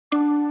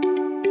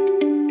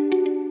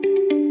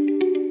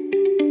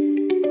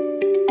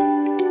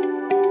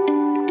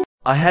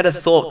I had a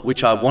thought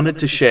which I wanted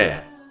to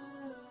share.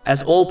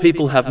 As all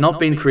people have not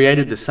been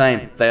created the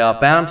same, they are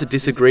bound to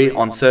disagree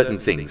on certain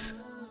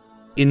things.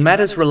 In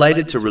matters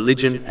related to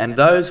religion and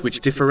those which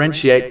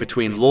differentiate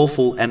between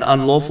lawful and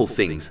unlawful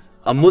things,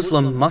 a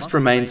Muslim must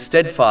remain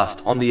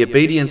steadfast on the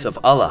obedience of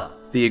Allah,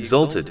 the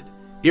Exalted,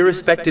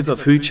 irrespective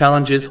of who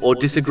challenges or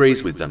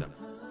disagrees with them.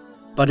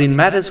 But in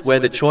matters where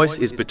the choice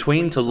is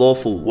between two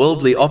lawful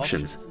worldly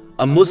options,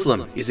 a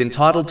Muslim is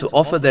entitled to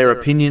offer their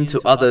opinion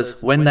to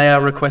others when they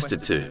are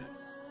requested to.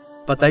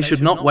 But they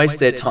should not waste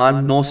their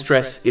time nor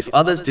stress if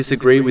others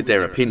disagree with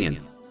their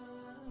opinion.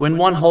 When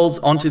one holds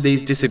onto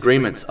these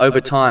disagreements over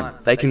time,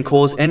 they can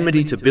cause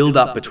enmity to build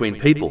up between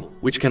people,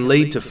 which can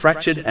lead to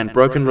fractured and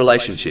broken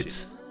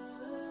relationships.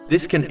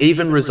 This can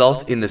even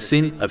result in the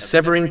sin of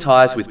severing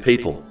ties with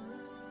people.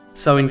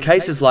 So in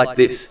cases like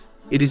this,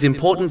 it is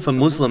important for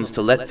Muslims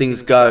to let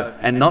things go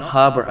and not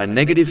harbor a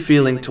negative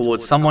feeling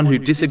towards someone who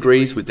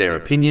disagrees with their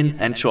opinion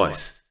and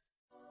choice.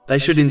 They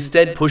should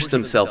instead push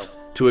themselves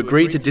to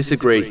agree to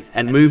disagree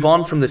and move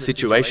on from the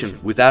situation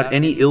without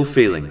any ill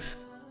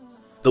feelings.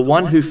 The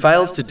one who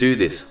fails to do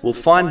this will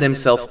find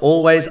themselves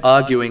always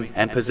arguing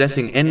and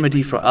possessing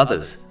enmity for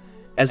others,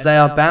 as they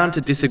are bound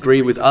to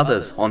disagree with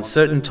others on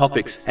certain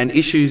topics and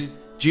issues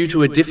due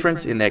to a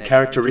difference in their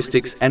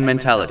characteristics and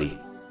mentality.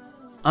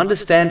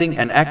 Understanding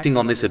and acting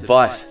on this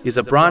advice is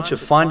a branch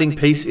of finding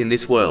peace in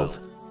this world.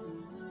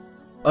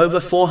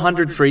 Over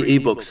 400 free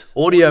ebooks,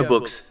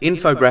 audiobooks,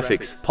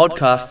 infographics,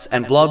 podcasts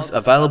and blogs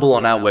available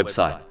on our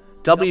website,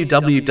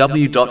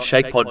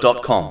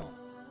 www.shaykhpod.com.